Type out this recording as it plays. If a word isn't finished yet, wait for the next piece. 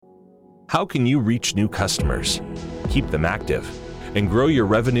How can you reach new customers, keep them active, and grow your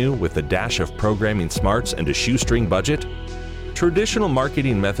revenue with a dash of programming smarts and a shoestring budget? Traditional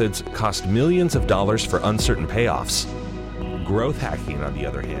marketing methods cost millions of dollars for uncertain payoffs. Growth hacking, on the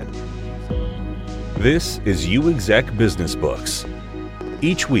other hand. This is UExec Business Books.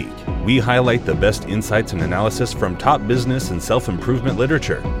 Each week, we highlight the best insights and analysis from top business and self-improvement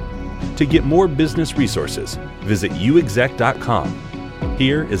literature. To get more business resources, visit uexec.com.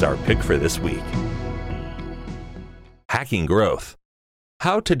 Here is our pick for this week. Hacking Growth: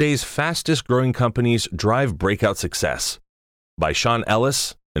 How Today's Fastest Growing Companies Drive Breakout Success, by Sean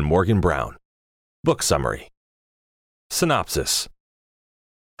Ellis and Morgan Brown. Book Summary. Synopsis: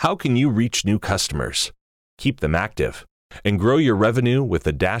 How can you reach new customers, keep them active, and grow your revenue with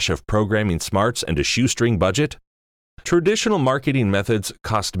a dash of programming smarts and a shoestring budget? Traditional marketing methods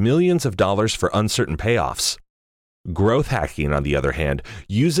cost millions of dollars for uncertain payoffs. Growth hacking, on the other hand,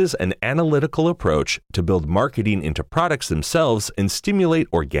 uses an analytical approach to build marketing into products themselves and stimulate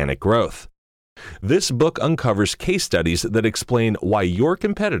organic growth. This book uncovers case studies that explain why your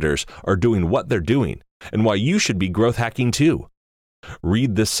competitors are doing what they're doing and why you should be growth hacking too.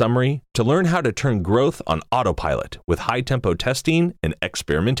 Read this summary to learn how to turn growth on autopilot with high-tempo testing and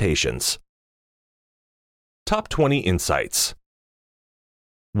experimentations. Top 20 Insights.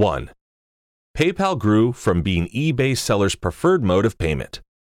 1. PayPal grew from being eBay sellers' preferred mode of payment.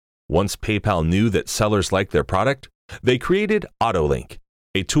 Once PayPal knew that sellers liked their product, they created AutoLink,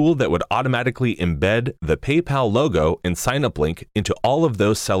 a tool that would automatically embed the PayPal logo and sign-up link into all of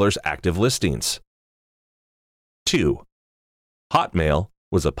those sellers' active listings. 2. Hotmail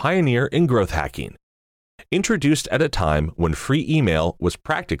was a pioneer in growth hacking. Introduced at a time when free email was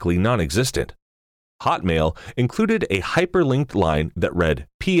practically non-existent, Hotmail included a hyperlinked line that read,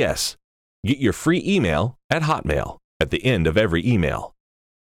 "P.S. Get your free email at Hotmail," at the end of every email.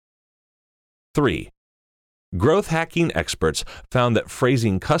 3. Growth hacking experts found that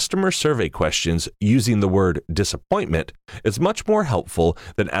phrasing customer survey questions using the word disappointment is much more helpful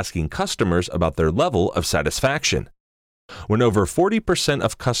than asking customers about their level of satisfaction. When over 40%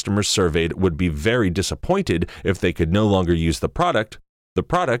 of customers surveyed would be very disappointed if they could no longer use the product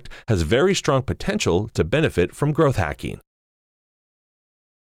has very strong potential to benefit from growth hacking.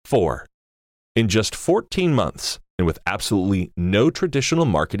 4. In just 14 months, and with absolutely no traditional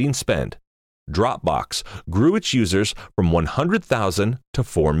marketing spend, Dropbox grew its users from 100,000 to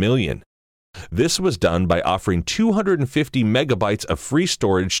 4 million. This was done by offering 250 megabytes of free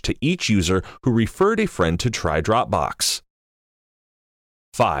storage to each user who referred a friend to try Dropbox.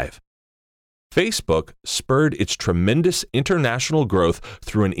 5. Facebook spurred its tremendous international growth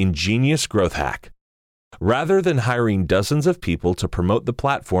through an ingenious growth hack. Rather than hiring dozens of people to promote the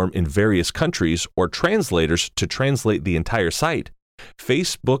platform in various countries or translators to translate the entire site,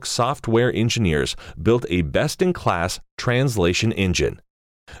 Facebook software engineers built a best-in-class translation engine.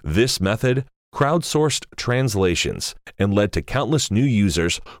 This method crowdsourced translations and led to countless new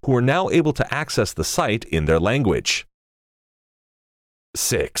users who are now able to access the site in their language.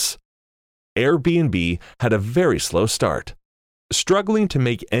 6. Airbnb had a very slow start, struggling to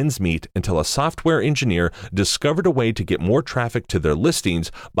make ends meet until a software engineer discovered a way to get more traffic to their listings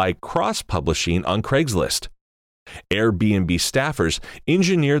by cross-publishing on Craigslist. Airbnb staffers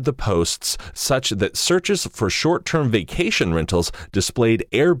engineered the posts such that searches for short-term vacation rentals displayed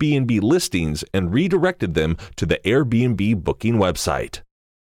Airbnb listings and redirected them to the Airbnb booking website.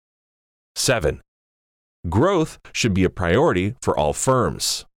 7. Growth should be a priority for all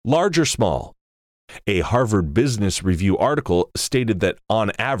firms, large or small. A Harvard Business Review article stated that,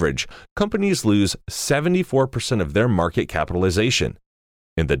 on average, companies lose 74% of their market capitalization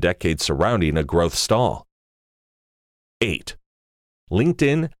in the decade surrounding a growth stall. 8.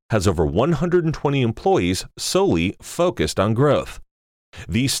 LinkedIn has over 120 employees solely focused on growth.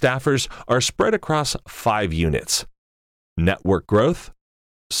 These staffers are spread across 5 units: network growth,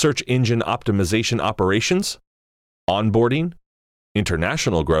 search engine optimization operations, onboarding,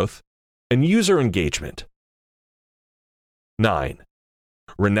 international growth, and user engagement. 9.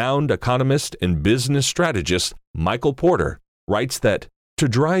 Renowned economist and business strategist Michael Porter writes that to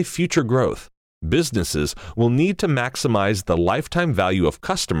drive future growth, businesses will need to maximize the lifetime value of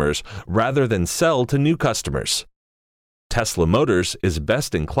customers rather than sell to new customers. Tesla Motors is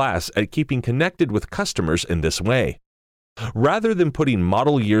best in class at keeping connected with customers in this way. Rather than putting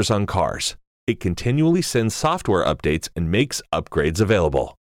model years on cars, it continually sends software updates and makes upgrades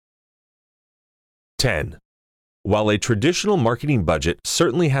available. 10. While a traditional marketing budget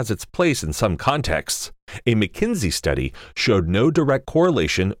certainly has its place in some contexts, a McKinsey study showed no direct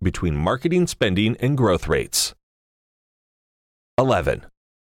correlation between marketing spending and growth rates. 11.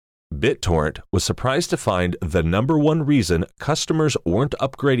 BitTorrent was surprised to find the number one reason customers weren't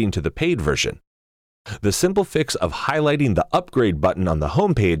upgrading to the paid version. The simple fix of highlighting the upgrade button on the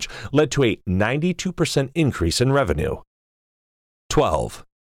homepage led to a 92% increase in revenue. 12.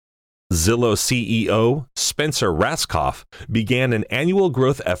 Zillow CEO Spencer Rascoff began an annual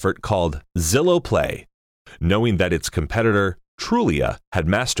growth effort called Zillow Play. Knowing that its competitor, Trulia, had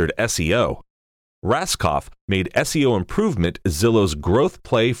mastered SEO, Rascoff made SEO improvement Zillow's growth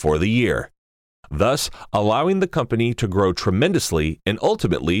play for the year, thus allowing the company to grow tremendously and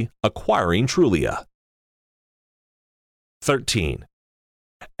ultimately acquiring Trulia. 13.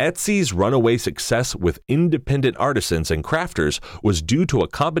 Etsy's runaway success with independent artisans and crafters was due to a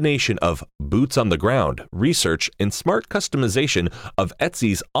combination of boots on the ground, research, and smart customization of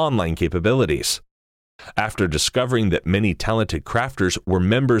Etsy's online capabilities. After discovering that many talented crafters were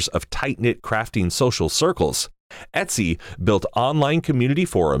members of tight-knit crafting social circles, Etsy built online community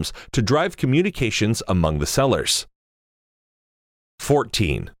forums to drive communications among the sellers.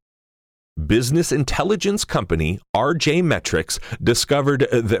 14. Business intelligence company RJ Metrics discovered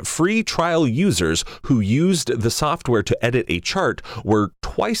that free trial users who used the software to edit a chart were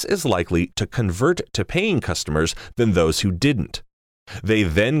twice as likely to convert to paying customers than those who didn't. They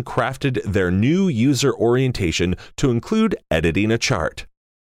then crafted their new user orientation to include editing a chart.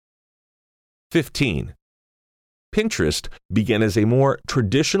 15. Pinterest began as a more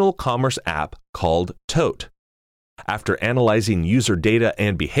traditional commerce app called Tote. After analyzing user data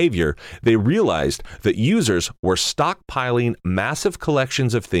and behavior, they realized that users were stockpiling massive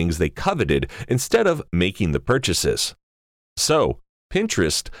collections of things they coveted instead of making the purchases. So,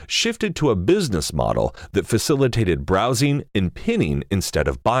 Pinterest shifted to a business model that facilitated browsing and pinning instead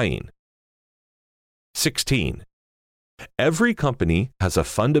of buying. 16. Every company has a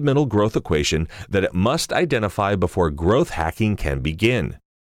fundamental growth equation that it must identify before growth hacking can begin.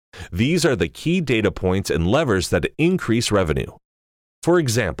 These are the key data points and levers that increase revenue. For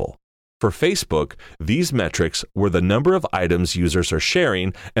example, for Facebook, these metrics were the number of items users are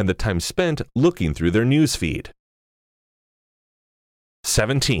sharing and the time spent looking through their news feed.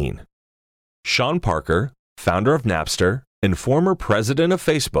 17. Sean Parker, founder of Napster and former president of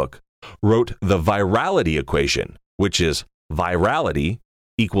Facebook, wrote the virality equation, which is virality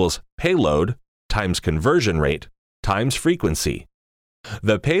equals payload times conversion rate times frequency.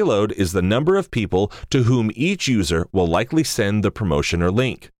 The payload is the number of people to whom each user will likely send the promotion or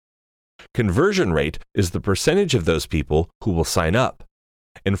link. Conversion rate is the percentage of those people who will sign up.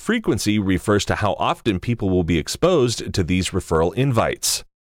 And frequency refers to how often people will be exposed to these referral invites.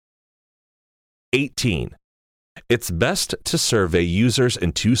 18. It's best to survey users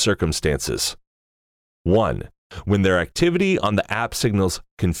in two circumstances. 1. When their activity on the app signals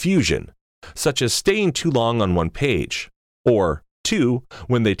confusion, such as staying too long on one page, or 2.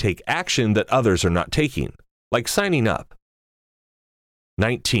 When they take action that others are not taking, like signing up.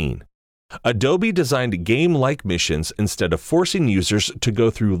 19. Adobe designed game-like missions instead of forcing users to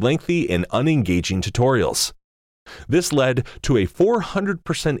go through lengthy and unengaging tutorials. This led to a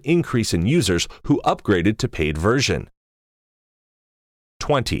 400% increase in users who upgraded to paid version.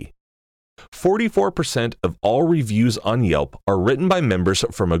 20. 44% of all reviews on Yelp are written by members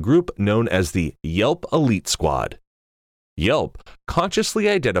from a group known as the Yelp Elite Squad. Yelp consciously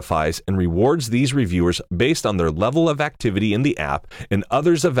identifies and rewards these reviewers based on their level of activity in the app and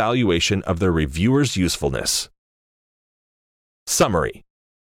others' evaluation of their reviewers' usefulness. Summary: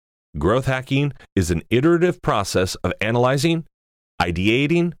 growth hacking is an iterative process of analyzing,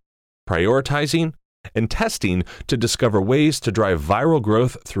 ideating, prioritizing, and testing to discover ways to drive viral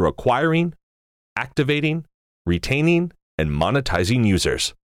growth through acquiring, activating, retaining, and monetizing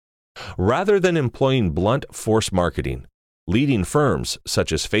users. Rather than employing blunt force marketing, leading firms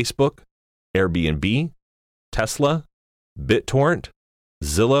such as Facebook, Airbnb, Tesla, BitTorrent,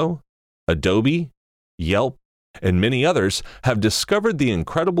 Zillow, Adobe, Yelp, and many others have discovered the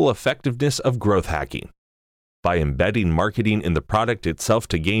incredible effectiveness of growth hacking. By embedding marketing in the product itself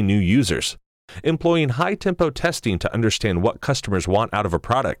to gain new users, employing high-tempo testing to understand what customers want out of a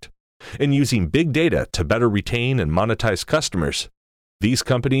product, and using big data to better retain and monetize customers, these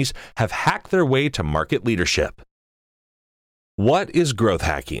companies have hacked their way to market leadership. What is growth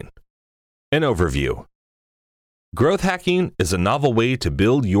hacking? An overview. Growth hacking is a novel way to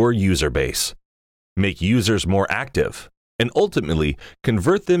build your user base, make users more active, and ultimately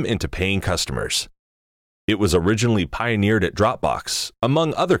convert them into paying customers. It was originally pioneered at Dropbox,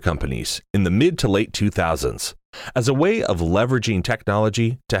 among other companies, in the mid to late 2000s, as a way of leveraging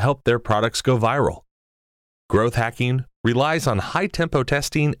technology to help their products go viral. Growth hacking relies on high-tempo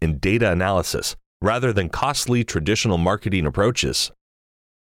testing and data analysis rather than costly traditional marketing approaches.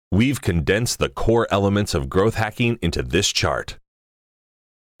 We've condensed the core elements of growth hacking into this chart.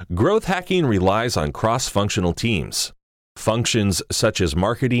 Growth hacking relies on cross-functional teams. Functions such as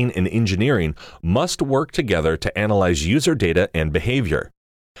marketing and engineering must work together to analyze user data and behavior,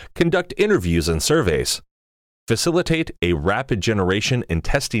 conduct interviews and surveys, facilitate a rapid generation and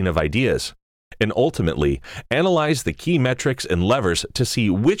testing of ideas, and ultimately analyze the key metrics and levers to see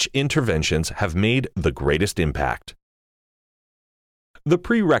which interventions have made the greatest impact. The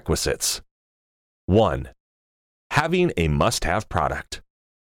prerequisites. 1. Having a must-have product.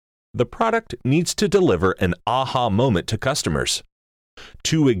 The product needs to deliver an aha moment to customers.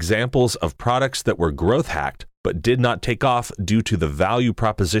 2 examples of products that were growth hacked but did not take off due to the value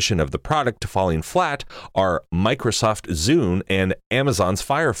proposition of the product falling flat are Microsoft Zune and Amazon's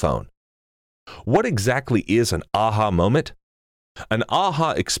Fire Phone. What exactly is an aha moment? An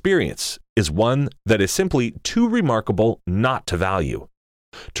aha experience is one that is simply too remarkable not to value,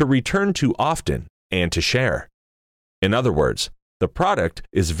 to return to often, and to share. In other words, the product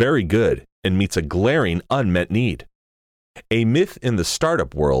is very good and meets a glaring unmet need. A myth in the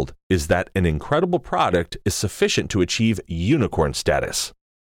startup world is that an incredible product is sufficient to achieve unicorn status.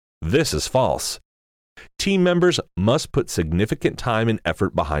 This is false. Team members must put significant time and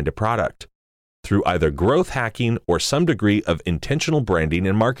effort behind a product, through either growth hacking or some degree of intentional branding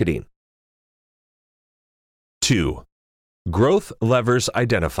and marketing. 2. Growth levers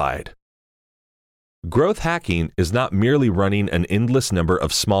identified. Growth hacking is not merely running an endless number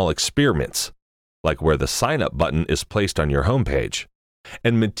of small experiments, like where the sign up button is placed on your homepage,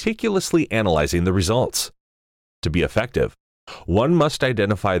 and meticulously analyzing the results. To be effective, one must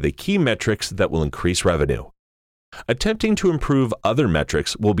identify the key metrics that will increase revenue. Attempting to improve other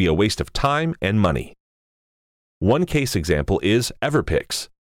metrics will be a waste of time and money. One case example is Everpix,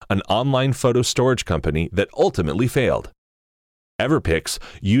 an online photo storage company that ultimately failed. Everpix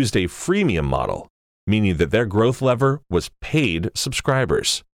used a freemium model, meaning that their growth lever was paid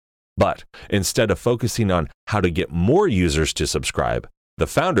subscribers. But instead of focusing on how to get more users to subscribe, the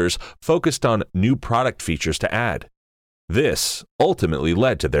founders focused on new product features to add. This ultimately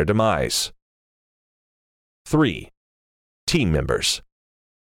led to their demise. 3. Team members.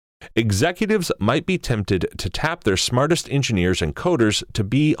 Executives might be tempted to tap their smartest engineers and coders to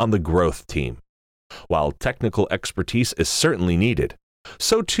be on the growth team. While technical expertise is certainly needed,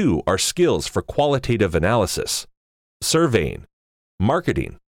 so too are skills for qualitative analysis, surveying,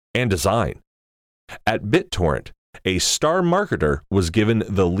 marketing, and design. At BitTorrent, a star marketer was given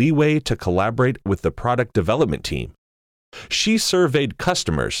the leeway to collaborate with the product development team. She surveyed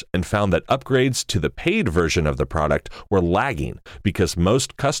customers and found that upgrades to the paid version of the product were lagging because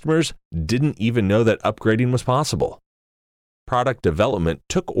most customers didn't even know that upgrading was possible. Product development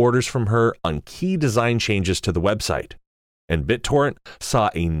took orders from her on key design changes to the website, and BitTorrent saw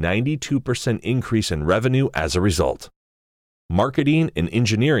a 92% increase in revenue as a result. Marketing and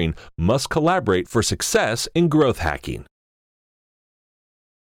engineering must collaborate for success in growth hacking.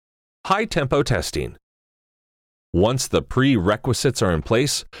 High-tempo testing. Once the prerequisites are in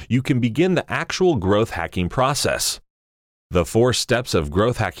place, you can begin the actual growth hacking process. The 4 steps of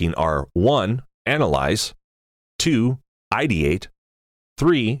growth hacking are 1. Analyze, 2. Ideate,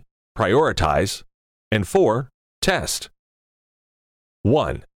 3. Prioritize, and 4. Test.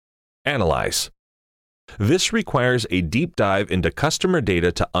 1. Analyze. This requires a deep dive into customer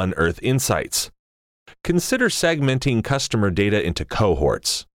data to unearth insights. Consider segmenting customer data into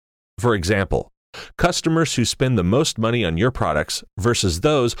cohorts. For example, customers who spend the most money on your products versus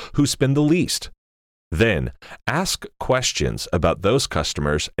those who spend the least. Then, ask questions about those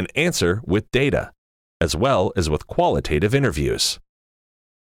customers and answer with data, as well as with qualitative interviews.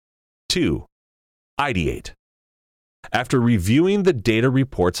 2. Ideate. After reviewing the data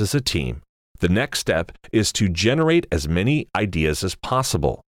reports as a team, the next step is to generate as many ideas as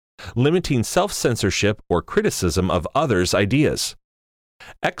possible, limiting self-censorship or criticism of others' ideas.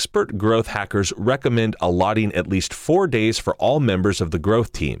 Expert growth hackers recommend allotting at least 4 days for all members of the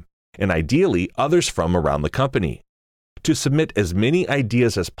growth team, and ideally others from around the company, to submit as many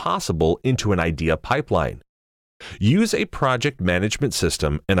ideas as possible into an idea pipeline. Use a project management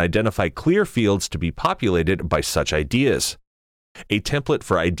system and identify clear fields to be populated by such ideas. A template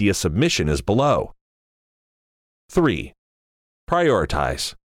for idea submission is below. 3.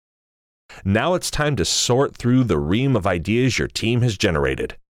 Prioritize. Now it's time to sort through the ream of ideas your team has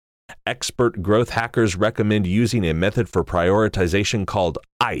generated. Expert growth hackers recommend using a method for prioritization called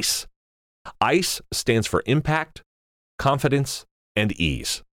ICE. ICE stands for impact, confidence, and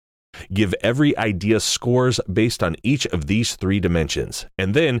ease. Give every idea scores based on each of these 3 dimensions,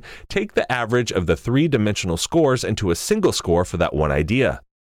 and then take the average of the 3-dimensional scores into a single score for that one idea.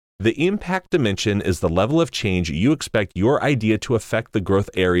 The impact dimension is the level of change you expect your idea to affect the growth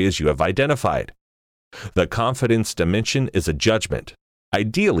areas you have identified. The confidence dimension is a judgment,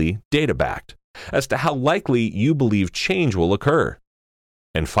 ideally data-backed, as to how likely you believe change will occur.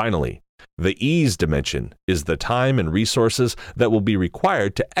 And finally, the ease dimension is the time and resources that will be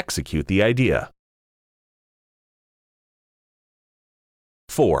required to execute the idea.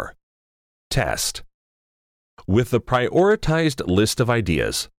 4. Test. With the prioritized list of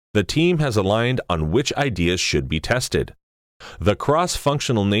ideas, the team has aligned on which ideas should be tested. The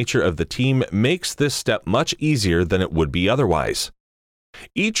cross-functional nature of the team makes this step much easier than it would be otherwise.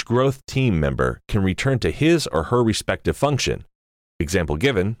 Each growth team member can return to his or her respective function, example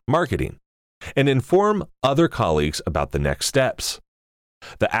given, marketing, and inform other colleagues about the next steps.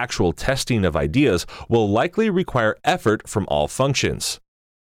 The actual testing of ideas will likely require effort from all functions.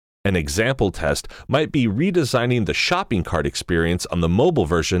 An example test might be redesigning the shopping cart experience on the mobile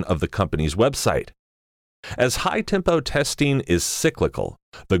version of the company's website. As high-tempo testing is cyclical,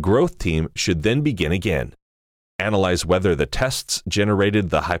 the growth team should then begin again. Analyze whether the tests generated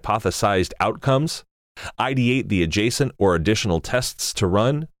the hypothesized outcomes, ideate the adjacent or additional tests to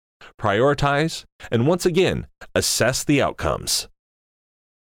run, prioritize, and once again, assess the outcomes.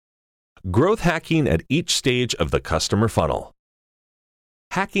 Growth hacking at each stage of the customer funnel.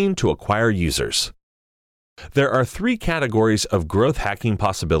 Hacking to acquire users. There are 3 categories of growth hacking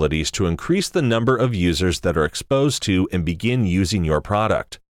possibilities to increase the number of users that are exposed to and begin using your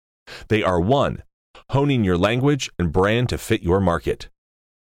product. They are 1. Honing your language and brand to fit your market.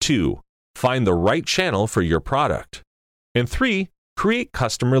 2. Find the right channel for your product. And 3. Create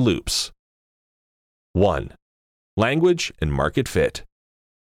customer loops. 1. Language and market fit.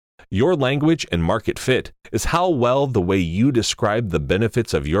 Your language and market fit is how well the way you describe the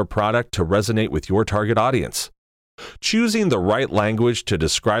benefits of your product to resonate with your target audience. Choosing the right language to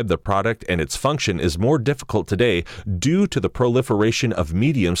describe the product and its function is more difficult today due to the proliferation of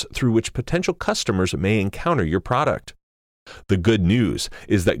mediums through which potential customers may encounter your product. The good news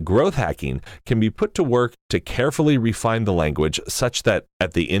is that growth hacking can be put to work to carefully refine the language such that,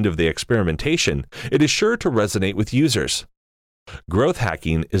 at the end of the experimentation, it is sure to resonate with users. Growth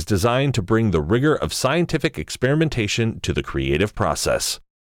hacking is designed to bring the rigor of scientific experimentation to the creative process.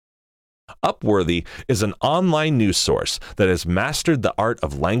 Upworthy is an online news source that has mastered the art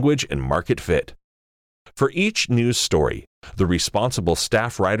of language and market fit. For each news story, the responsible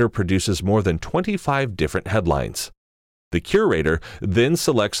staff writer produces more than 25 different headlines. The curator then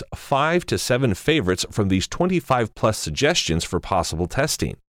selects 5 to 7 favorites from these 25-plus suggestions for possible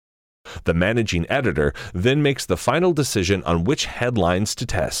testing. The managing editor then makes the final decision on which headlines to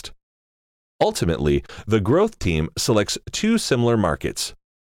test. Ultimately, the growth team selects 2 similar markets,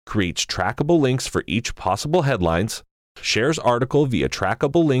 creates trackable links for each possible headlines, shares article via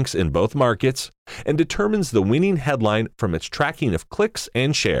trackable links in both markets, and determines the winning headline from its tracking of clicks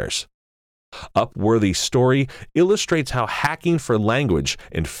and shares. Upworthy's story illustrates how hacking for language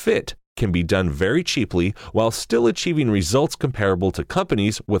and fit can be done very cheaply while still achieving results comparable to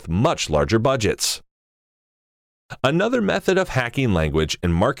companies with much larger budgets. Another method of hacking language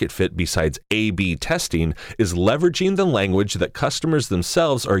and market fit besides A/B testing is leveraging the language that customers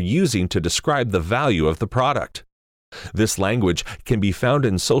themselves are using to describe the value of the product. This language can be found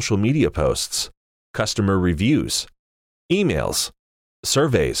in social media posts, customer reviews, emails,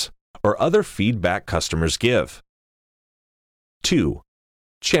 surveys, or other feedback customers give. 2.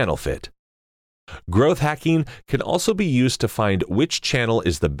 Channel fit. Growth hacking can also be used to find which channel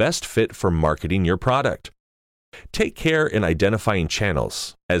is the best fit for marketing your product. Take care in identifying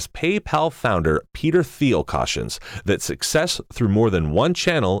channels, as PayPal founder Peter Thiel cautions that success through more than one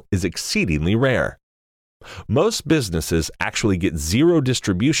channel is exceedingly rare. Most businesses actually get 0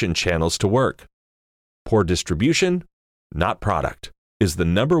 distribution channels to work. Poor distribution, not product, is the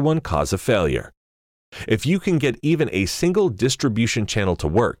number 1 cause of failure. If you can get even a single distribution channel to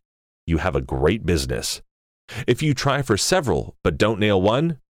work, you have a great business. If you try for several but don't nail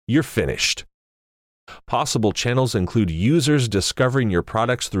one, you're finished. Possible channels include users discovering your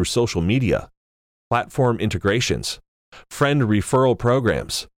products through social media, platform integrations, friend referral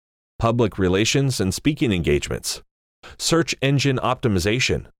programs, public relations and speaking engagements, search engine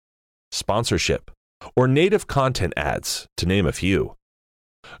optimization, sponsorship, or native content ads, to name a few.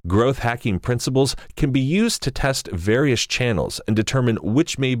 Growth hacking principles can be used to test various channels and determine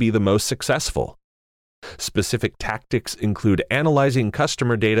which may be the most successful. Specific tactics include analyzing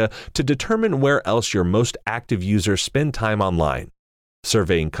customer data to determine where else your most active users spend time online,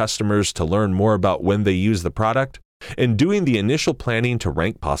 surveying customers to learn more about when they use the product, and doing the initial planning to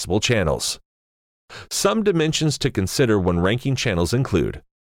rank possible channels. Some dimensions to consider when ranking channels include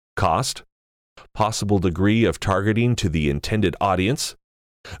cost, possible degree of targeting to the intended audience,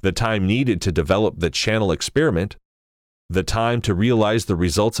 the time needed to develop the channel experiment, the time to realize the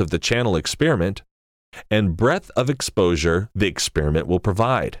results of the channel experiment, and breadth of exposure the experiment will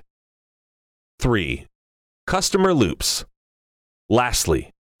provide. 3. Customer loops.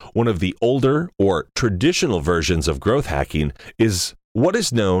 Lastly, one of the older or traditional versions of growth hacking is what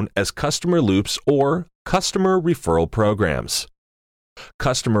is known as customer loops or customer referral programs.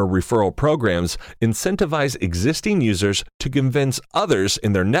 Customer referral programs incentivize existing users to convince others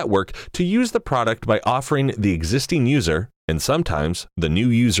in their network to use the product by offering the existing user, and sometimes the new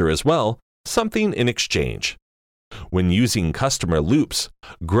user as well, something in exchange. When using customer loops,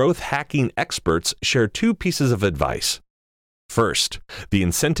 growth hacking experts share two pieces of advice. First, the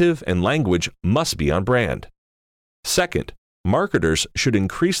incentive and language must be on brand. Second, marketers should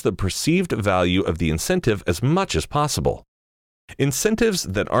increase the perceived value of the incentive as much as possible. Incentives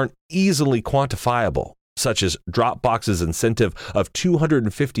that aren't easily quantifiable, such as Dropbox's incentive of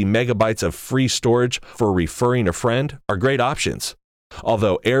 250 megabytes of free storage for referring a friend, are great options.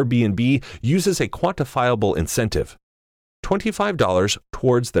 Although Airbnb uses a quantifiable incentive, $25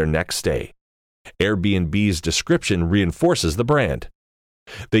 towards their next stay. Airbnb's description reinforces the brand.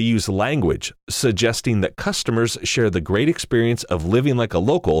 They use language suggesting that customers share the great experience of living like a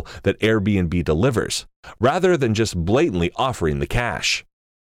local that Airbnb delivers, rather than just blatantly offering the cash.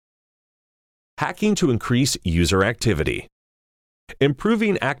 Hacking to increase user activity.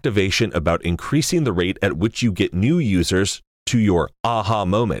 Improving activation about increasing the rate at which you get new users to your aha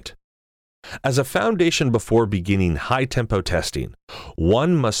moment. As a foundation before beginning high-tempo testing,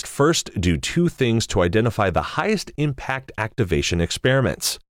 one must first do two things to identify the highest impact activation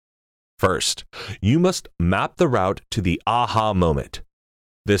experiments. First, you must map the route to the aha moment.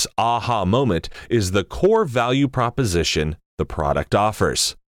 This aha moment is the core value proposition the product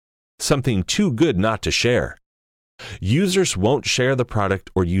offers. Something too good not to share. Users won't share the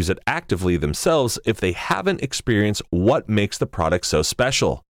product or use it actively themselves if they haven't experienced what makes the product so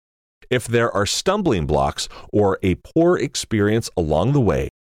special. If there are stumbling blocks or a poor experience along the way.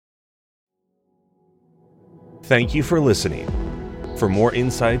 Thank you for listening. For more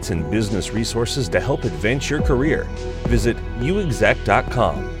insights and business resources to help advance your career, visit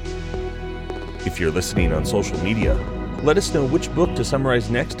uexec.com. If you're listening on social media, let us know which book to summarize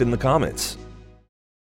next in the comments.